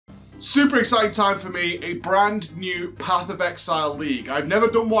Super exciting time for me, a brand new Path of Exile League. I've never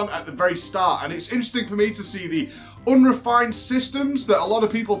done one at the very start, and it's interesting for me to see the unrefined systems that a lot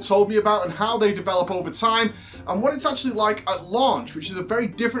of people told me about and how they develop over time, and what it's actually like at launch, which is a very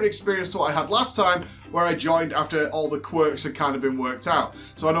different experience to what I had last time, where I joined after all the quirks had kind of been worked out.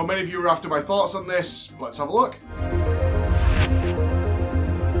 So I know many of you are after my thoughts on this. Let's have a look.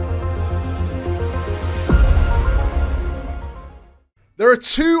 There are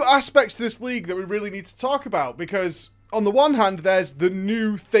two aspects to this league that we really need to talk about, because on the one hand, there's the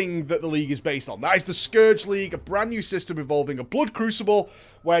new thing that the league is based on. That is the SCOURGE League, a brand new system involving a blood crucible,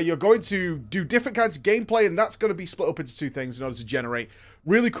 where you're going to do different kinds of gameplay, and that's going to be split up into two things in order to generate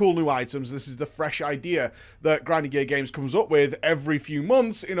really cool new items. This is the fresh idea that Grinding Gear Games comes up with every few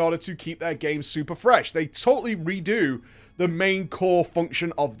months in order to keep their games super fresh. They totally redo the main core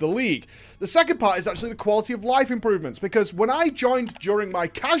function of the league. The second part is actually the quality of life improvements, because when I joined during my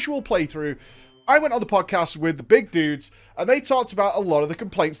casual playthrough, I went on the podcast with the big dudes, and they talked about a lot of the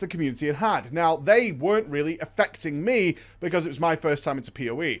complaints the community had had. Now, they weren't really affecting me because it was my first time into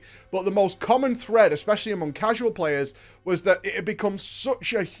POE, but the most common thread, especially among casual players, was that it had become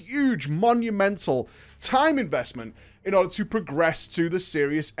such a huge, monumental time investment in order to progress to the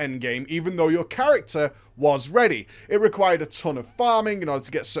serious endgame, even though your character was ready. It required a ton of farming in order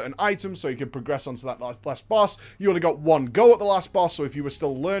to get certain items so you could progress onto that last boss. You only got one go at the last boss, so if you were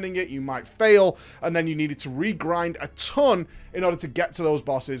still learning it, you might fail, and then you needed to regrind a ton in order to get to those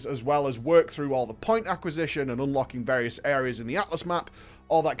bosses, as well as work through all the point acquisition and unlocking various areas in the Atlas map,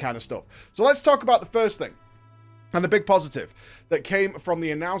 all that kind of stuff. So let's talk about the first thing. And the big positive that came from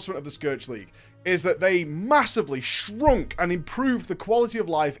the announcement of the SCOURGE League is that they massively shrunk and improved the quality of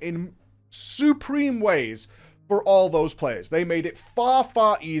life in supreme ways for all those players. They made it far,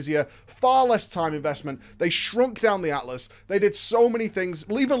 far easier, far less time investment. They shrunk down the Atlas. They did so many things,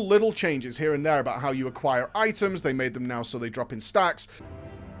 even little changes here and there about how you acquire items. They made them now so they drop in stacks.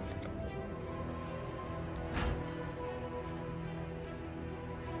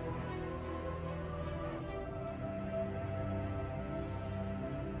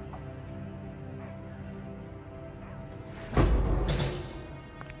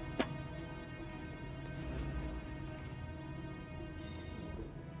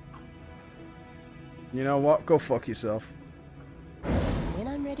 You know what? Go fuck yourself. When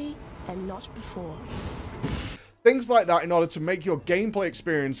I'm ready, and not before. Things like that in order to make your gameplay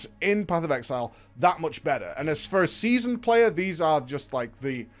experience in Path of Exile that much better. And as for a seasoned player, these are just like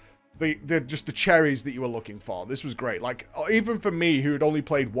the cherries that you were looking for. This was great. Like, even for me, who had only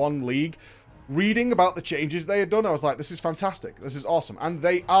played one league, reading about the changes they had done, I was like, this is fantastic. This is awesome. And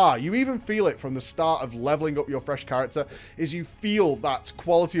they are. You even feel it from the start of leveling up your fresh character, is you feel that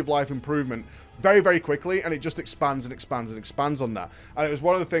quality of life improvement very, very quickly, and it just expands and expands and expands on that. And it was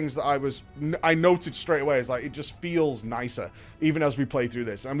one of the things that I noted straight away, is like, it just feels nicer, even as we play through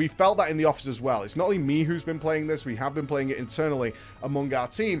this. And we felt that in the office as well. It's not only me who's been playing this, we have been playing it internally among our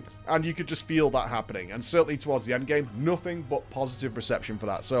team, and you could just feel that happening. And certainly towards the end game, nothing but positive reception for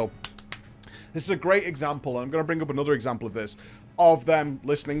that. So this is a great example, and I'm going to bring up another example of this, of them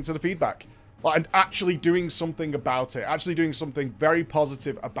listening to the feedback and actually doing something about it, actually doing something very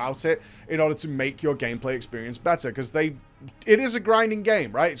positive about it in order to make your gameplay experience better, because it is a grinding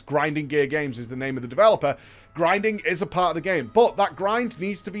game, right? It's Grinding Gear Games is the name of the developer. Grinding is a part of the game, but that grind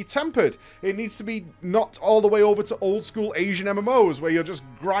needs to be tempered. It needs to be not all the way over to old school Asian MMOs where you're just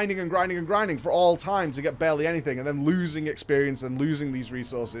grinding and grinding and grinding for all time to get barely anything, and then losing experience and losing these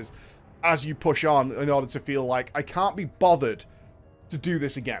resources as you push on in order to feel like, I can't be bothered to do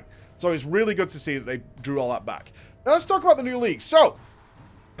this again. So it's really good to see that they drew all that back. Now let's talk about the new league. So,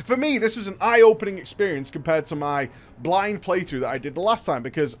 for me, this was an eye-opening experience compared to my blind playthrough that I did the last time,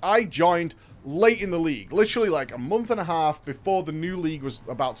 because I joined late in the league, literally like a month and a half before the new league was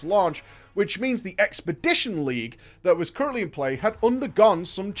about to launch, which means the Expedition League that was currently in play had undergone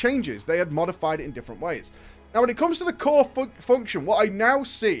some changes. They had modified it in different ways. Now, when it comes to the core function, what I now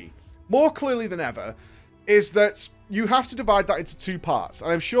see more clearly than ever is that you have to divide that into two parts, and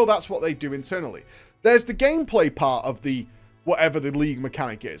I'm sure that's what they do internally. There's the gameplay part of the whatever the league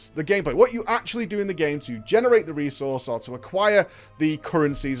mechanic is. The gameplay, what you actually do in the game to generate the resource or to acquire the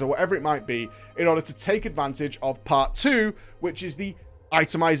currencies or whatever it might be in order to take advantage of part two, which is the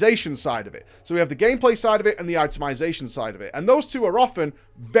itemization side of it. So we have the gameplay side of it and the itemization side of it. And those two are often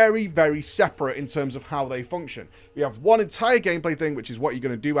very, very separate in terms of how they function. We have one entire gameplay thing, which is what you're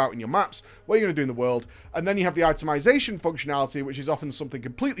going to do out in your maps, what you're going to do in the world. And then you have the itemization functionality, which is often something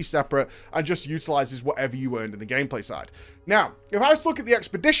completely separate and just utilizes whatever you earned in the gameplay side. Now, if I was to look at the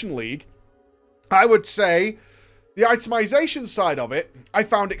Expedition League, I would say The itemization side of it, I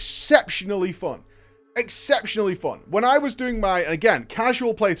found exceptionally fun. Exceptionally fun. When I was doing my, again,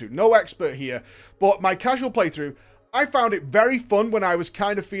 casual playthrough, no expert here, but my casual playthrough, I found it very fun when I was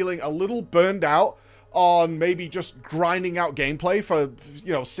kind of feeling a little burned out on maybe just grinding out gameplay for,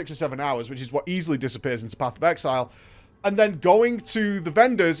 6 or 7 hours, which is what easily disappears into Path of Exile, and then going to the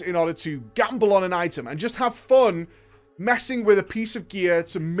vendors in order to gamble on an item and just have fun messing with a piece of gear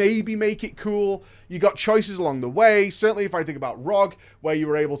to maybe make it cool. You got choices along the way. Certainly if I think about ROG, where you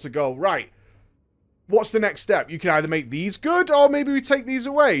were able to go, right, what's the next step? You can either make these good, or maybe we take these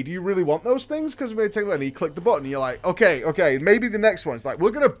away. Do you really want those things? Because we're going to take them, and you click the button, and you're like, okay, maybe the next one's like,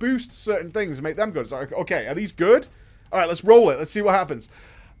 we're going to boost certain things and make them good. It's like, okay, are these good? All right, let's roll it. Let's see what happens.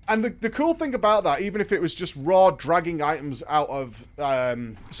 And the cool thing about that, even if it was just raw dragging items out of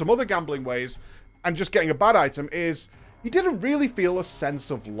some other gambling ways and just getting a bad item, is you didn't really feel a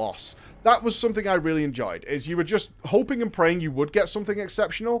sense of loss. That was something I really enjoyed, is you were just hoping and praying you would get something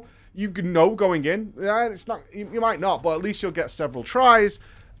exceptional. You could know going in, it's not, you might not, but at least you'll get several tries,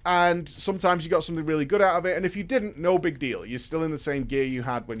 and sometimes you got something really good out of it, and if you didn't, no big deal. You're still in the same gear you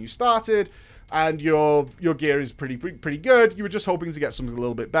had when you started, and your gear is pretty good. You were just hoping to get something a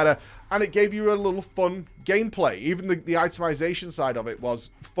little bit better, and it gave you a little fun gameplay. Even the itemization side of it was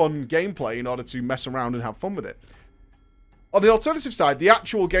fun gameplay in order to mess around and have fun with it. On the alternative side, the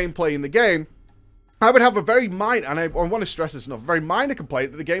actual gameplay in the game, I would have a very minor, and I want to stress this enough, a very minor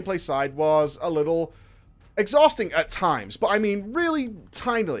complaint that the gameplay side was a little exhausting at times. But I mean, really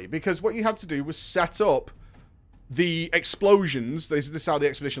tinily, because what you had to do was set up the explosions. This is how the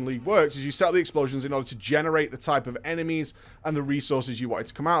Expedition League works, is you set up the explosions in order to generate the type of enemies and the resources you wanted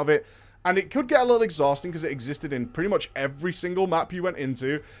to come out of it. And it could get a little exhausting because it existed in pretty much every single map you went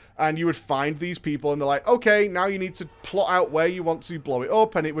into. And you would find these people and they're like, okay, now you need to plot out where you want to blow it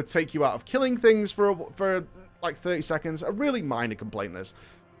up. And it would take you out of killing things for like 30 seconds. A really minor complaint this.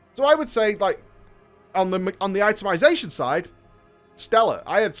 So I would say, like, on the itemization side, stellar.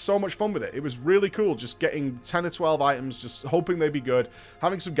 I had so much fun with it. It was really cool just getting 10 or 12 items, just hoping they'd be good,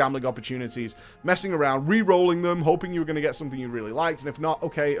 having some gambling opportunities, messing around, re-rolling them, hoping you were going to get something you really liked, and if not,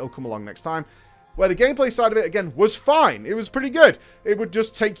 okay, it'll come along next time. Where the gameplay side of it, again, was fine. It was pretty good. It would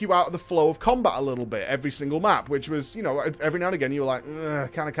just take you out of the flow of combat a little bit every single map, which was, every now and again you were like,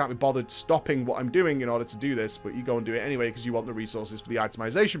 kind of can't be bothered stopping what I'm doing in order to do this, but you go and do it anyway because you want the resources for the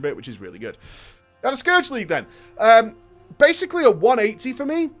itemization bit, which is really good. Now, the Scourge League then. Basically a 180 for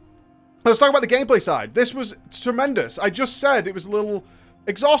me. Let's talk about the gameplay side. This was tremendous. I just said it was a little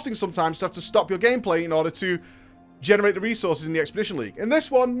exhausting sometimes to have to stop your gameplay in order to generate the resources in the Expedition League. In this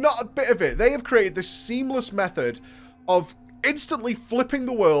one, not a bit of it. They have created this seamless method of instantly flipping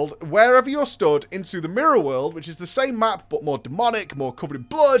the world wherever you're stood into the mirror world, which is the same map but more demonic, more covered in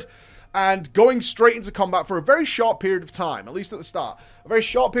blood, and going straight into combat for a very short period of time, at least at the start. A very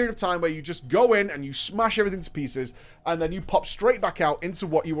short period of time where you just go in and you smash everything to pieces, and then you pop straight back out into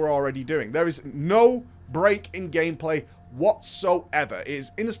what you were already doing. There is no break in gameplay whatsoever. It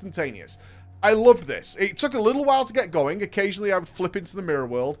is instantaneous. I loved this. It took a little while to get going. Occasionally I would flip into the mirror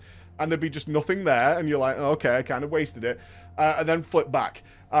world, and there'd be just nothing there, and you're like, oh, okay, I kind of wasted it. And then flip back.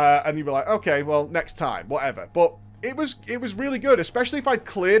 And you'd be like, okay, well, next time, whatever. But it was really good, especially if I'd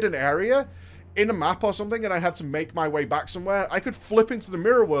cleared an area in a map or something and I had to make my way back somewhere. I could flip into the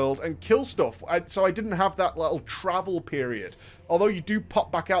mirror world and kill stuff, so I didn't have that little travel period. Although you do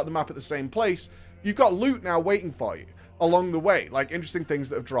pop back out the map at the same place, you've got loot now waiting for you along the way, like interesting things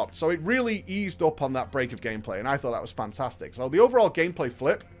that have dropped. So it really eased up on that break of gameplay, and I thought that was fantastic. So the overall gameplay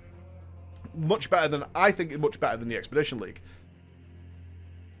flip, I think much better than the Expedition League.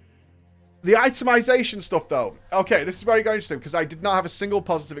 The itemization stuff, though. Okay, this is very interesting because I did not have a single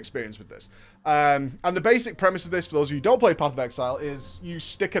positive experience with this. And the basic premise of this, for those of you who don't play Path of Exile, is you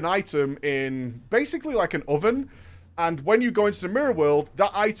stick an item in basically like an oven, and when you go into the mirror world,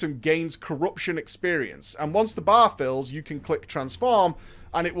 that item gains corruption experience. And once the bar fills, you can click transform,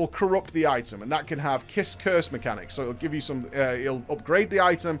 and it will corrupt the item. And that can have kiss curse mechanics. So it'll give you some, it'll upgrade the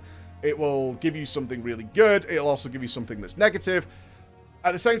item. It will give you something really good. It'll also give you something that's negative.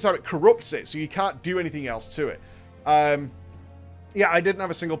 At the same time, it corrupts it, so you can't do anything else to it. Yeah, I didn't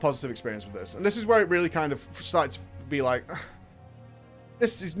have a single positive experience with this. And this is where it really kind of started to be like,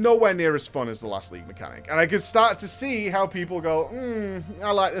 this is nowhere near as fun as the last League mechanic. And I could start to see how people go,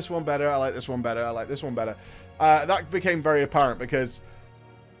 I like this one better, I like this one better, I like this one better. That became very apparent because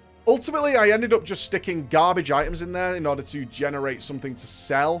ultimately I ended up just sticking garbage items in there in order to generate something to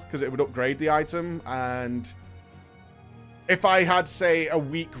sell, because it would upgrade the item. And if I had, say, a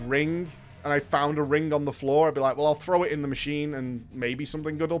weak ring and I found a ring on the floor, I'd be like, well, I'll throw it in the machine and maybe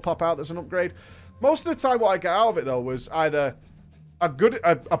something good will pop out that's an upgrade. Most of the time, what I got out of it, though, was either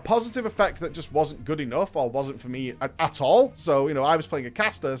a positive effect that just wasn't good enough or wasn't for me at all. So, you know, I was playing a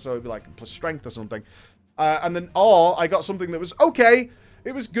caster, so it'd be like plus strength or something. And then, or I got something that was okay,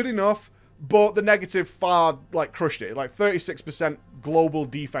 it was good enough, but the negative far, like, crushed it. Like, 36% global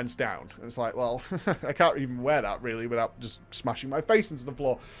defense down. And it's like, well, I can't even wear that, really, without just smashing my face into the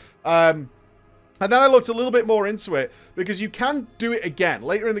floor. And then I looked a little bit more into it, because you can do it again.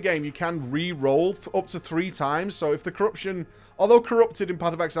 Later in the game, you can re-roll up to 3 times. So if the corruption, although corrupted in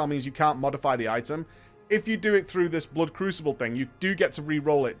Path of Exile means you can't modify the item, if you do it through this Blood Crucible thing, you do get to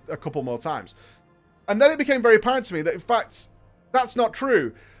re-roll it a couple more times. And then it became very apparent to me that, in fact, that's not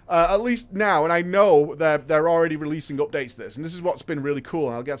true. At least now, and I know they're already releasing updates to this, and this is what's been really cool,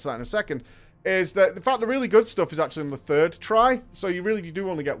 and I'll get to that in a second, is that, in fact, the really good stuff is actually on the 3rd try, so you do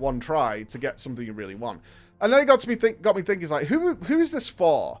only get 1 try to get something you really want. And then it got me thinking, like, who is this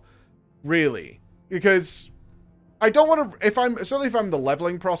for, really? Because I don't want to, certainly if I'm the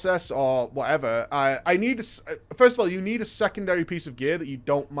leveling process or whatever, I need, first of all, you need a secondary piece of gear that you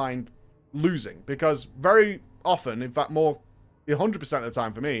don't mind losing, because very often, in fact, more, 100% of the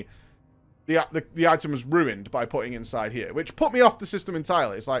time for me, the item was ruined by putting inside here, which put me off the system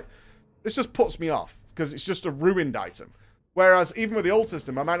entirely. It's like, this just puts me off, because it's just a ruined item. Whereas, even with the old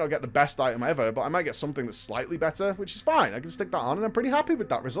system, I might not get the best item ever, but I might get something that's slightly better, which is fine. I can stick that on, and I'm pretty happy with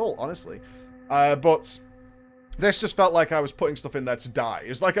that result, honestly. But this just felt like I was putting stuff in there to die. It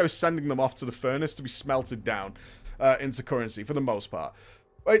was like I was sending them off to the furnace to be smelted down into currency, for the most part.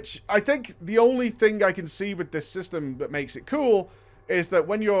 Which, I think the only thing I can see with this system that makes it cool is that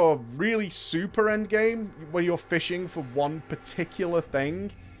when you're really super endgame, when you're fishing for one particular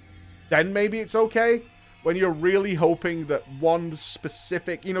thing, then maybe it's okay. When you're really hoping that one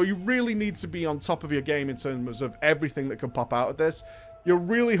specific, you know, you really need to be on top of your game in terms of everything that could pop out of this. You're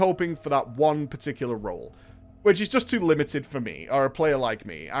really hoping for that one particular role, which is just too limited for me, or a player like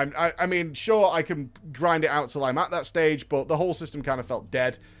me. I mean, sure, I can grind it out till I'm at that stage, but the whole system kind of felt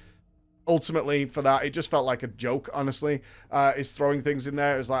dead. Ultimately, for that, it just felt like a joke, honestly, is throwing things in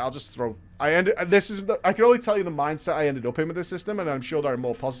there. It's like, I'll just throw... I can only tell you the mindset I ended up in with this system, and I'm sure there are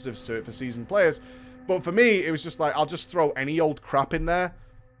more positives to it for seasoned players. But for me, it was just like, I'll just throw any old crap in there,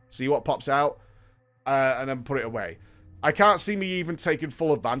 see what pops out, and then put it away. I can't see me even taking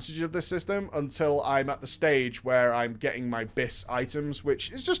full advantage of this system until I'm at the stage where I'm getting my BIS items,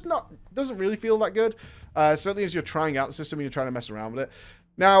 which is just not... doesn't really feel that good. Certainly as you're trying out the system and you're trying to mess around with it.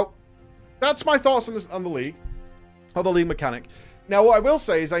 Now... that's my thoughts on the league, or the league mechanic. Now, what I will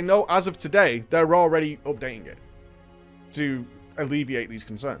say is I know as of today, they're already updating it to alleviate these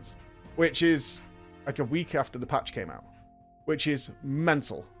concerns, which is like a week after the patch came out, which is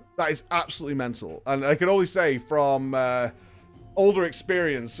mental. That is absolutely mental. And I can only say from older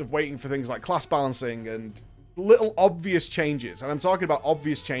experience of waiting for things like class balancing and little obvious changes, and I'm talking about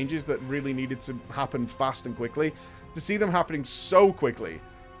obvious changes that really needed to happen fast and quickly, to see them happening so quickly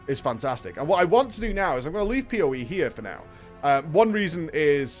is fantastic. And what I want to do now is I'm going to leave POE here for now. One reason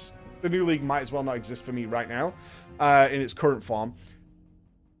is the new league might as well not exist for me right now in its current form.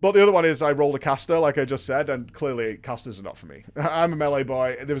 But the other one is I rolled a caster, like I just said, and clearly casters are not for me. I'm a melee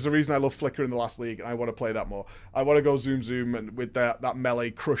boy. There was a reason I love Flicker in the last league, and I want to play that more. I want to go zoom and with that melee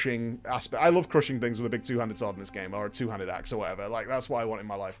crushing aspect. I love crushing things with a big two-handed sword in this game, or a two-handed axe or whatever. Like, that's what I want in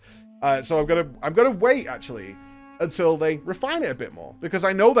my life. So I'm gonna wait, actually, until they refine it a bit more, because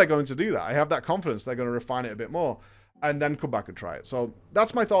I know they're going to do that. I have that confidence they're going to refine it a bit more, and then come back and try it. So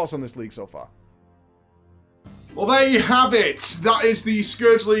that's my thoughts on this league so far. Well, there you have it. That is the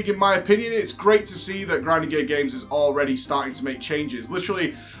Scourge League, in my opinion. It's great to see that Grinding Gear Games is already starting to make changes.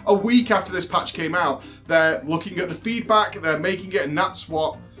 Literally a week after this patch came out, they're looking at the feedback, they're making it, and that's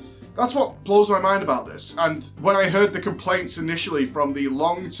what blows my mind about this. And when I heard the complaints initially from the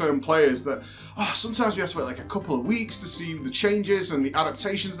long-term players that, oh, sometimes we have to wait like a couple of weeks to see the changes and the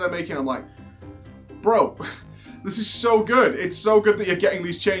adaptations they're making, I'm like, bro, this is so good. It's so good that you're getting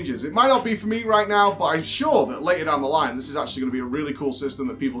these changes. It might not be for me right now, but I'm sure that later down the line, this is actually going to be a really cool system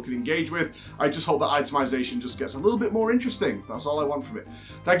that people can engage with. I just hope that itemization just gets a little bit more interesting. That's all I want from it.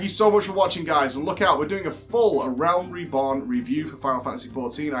 Thank you so much for watching, guys. And look out, we're doing a full A Realm Reborn review for Final Fantasy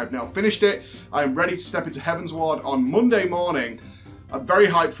XIV. I've now finished it. I'm ready to step into Heavensward on Monday morning. I'm very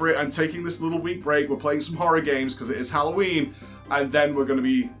hyped for it. I'm taking this little week break. We're playing some horror games because it is Halloween. And then we're going to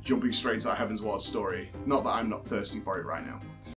be jumping straight to that Heavensward story. Not that I'm not thirsty for it right now.